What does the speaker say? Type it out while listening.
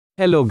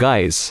Hello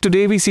guys,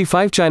 today we see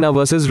 5 China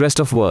versus rest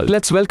of world.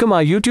 Let's welcome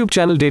our YouTube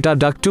channel Data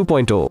Duck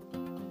 2.0.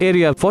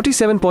 Area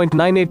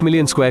 47.98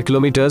 million square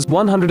kilometers,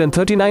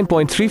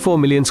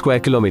 139.34 million square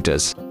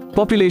kilometers.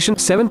 Population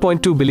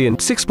 7.2 billion,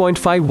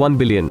 6.51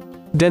 billion.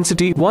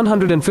 Density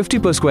 150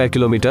 per square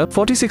kilometer,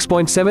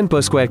 46.7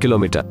 per square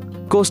kilometer.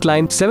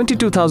 Coastline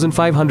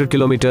 72,500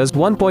 kilometers,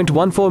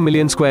 1.14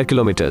 million square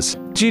kilometers.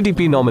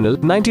 GDP nominal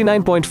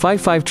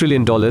 $99.55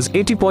 trillion,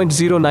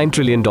 $80.09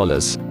 trillion.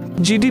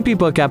 GDP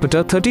per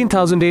capita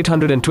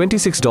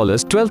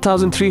 $13,826,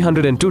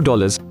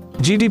 $12,302.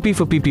 GDP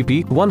for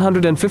PPP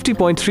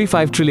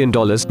 $150.35 trillion,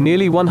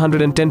 nearly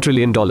 $110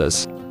 trillion.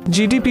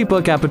 GDP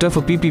per capita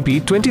for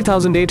PPP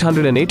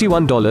 $20,881,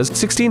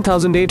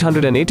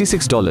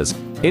 $16,886.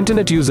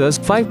 Internet users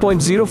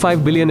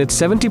 5.05 billion, it's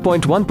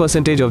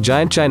 70.1% of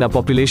giant China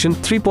population,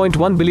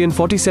 3.1 billion,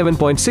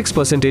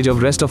 47.6%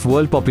 of rest of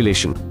world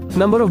population.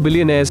 Number of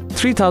billionaires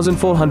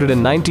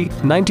 3,490,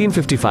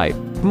 1955.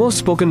 Most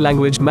spoken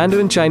language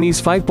Mandarin Chinese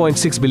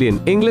 5.6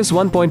 billion, English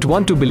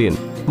 1.12 billion.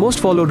 Most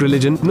followed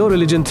religion, no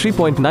religion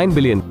 3.9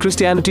 billion,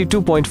 Christianity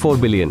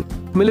 2.4 billion.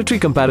 Military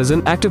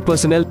comparison, active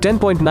personnel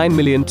 10.9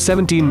 million,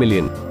 17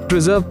 million.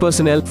 Reserve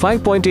personnel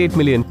 5.8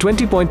 million,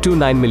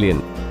 20.29 million.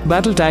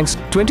 Battle tanks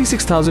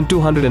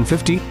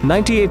 26,250,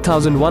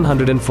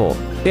 98,104.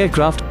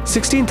 Aircraft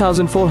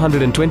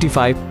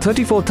 16,425,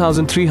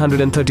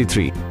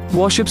 34,333.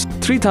 Warships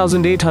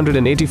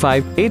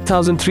 3,885,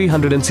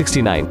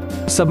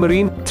 8,369.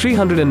 Submarine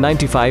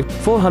 395,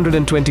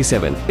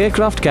 427.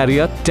 Aircraft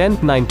carrier 10,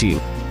 19.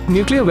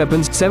 Nuclear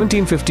weapons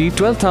 1750,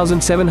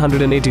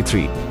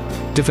 12,783.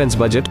 Defense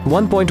budget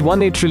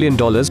 $1.18 trillion,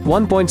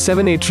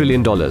 $1.78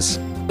 trillion.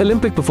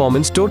 Olympic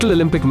performance, total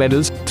Olympic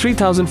medals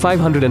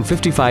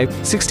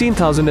 3,555,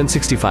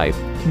 16,065.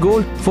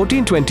 Gold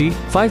 1420,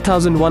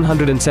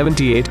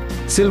 5,178.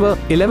 Silver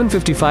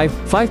 1155,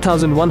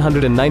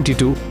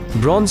 5,192.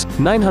 Bronze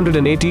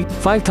 980,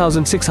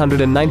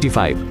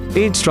 5,695.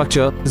 Age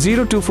structure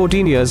 0 to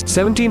 14 years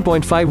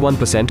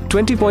 17.51%,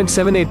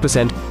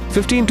 20.78%.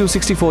 15 to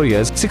 64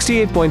 years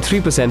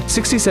 68.3%,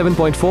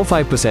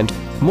 67.45%.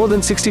 More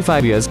than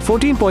 65 years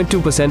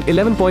 14.2%,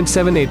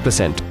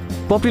 11.78%.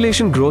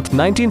 Population growth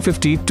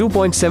 1950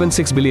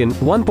 2.76 billion,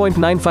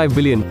 1.95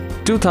 billion.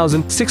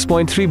 2000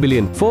 6.3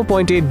 billion,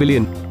 4.8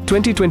 billion.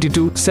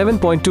 2022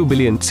 7.2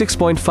 billion,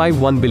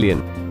 6.51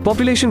 billion.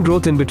 Population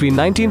growth in between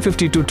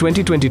 1950 to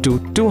 2022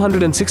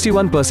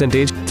 261%,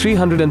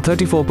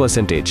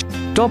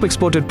 334%. Top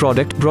exported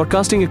product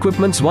broadcasting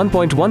equipments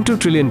 $1.12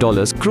 trillion,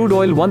 crude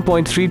oil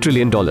 $1.3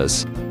 trillion.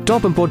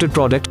 Top imported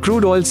product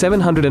crude oil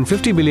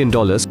 $750 billion,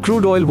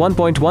 crude oil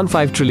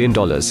 $1.15 trillion.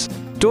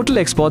 Total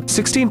export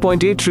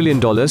 $16.8 trillion,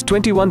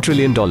 $21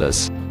 trillion.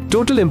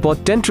 Total import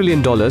 $10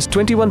 trillion,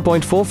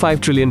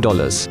 $21.45 trillion.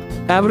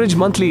 Average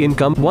monthly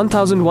income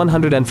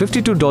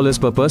 $1,152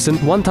 per person,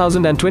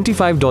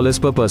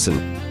 $1,025 per person.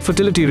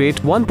 Fertility rate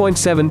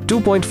 1.7,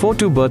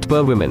 2.42 birth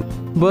per women.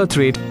 Birth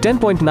rate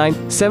 10.9,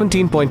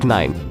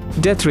 17.9.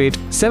 Death rate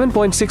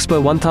 7.6 per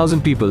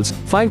 1,000 peoples,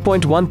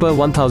 5.1 per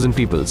 1,000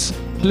 peoples.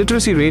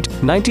 Literacy rate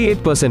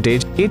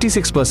 98%,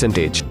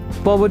 86%.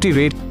 Poverty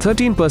rate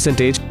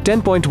 13%,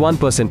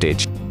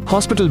 10.1%.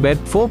 Hospital bed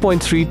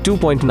 4.3,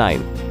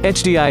 2.9.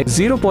 HDI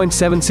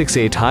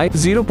 0.768 high,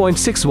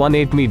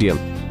 0.618 medium.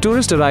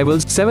 Tourist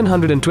arrivals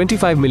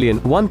 725 million,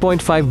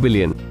 1.5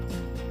 billion.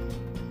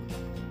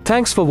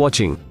 Thanks for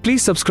watching.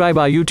 Please subscribe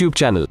our YouTube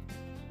channel.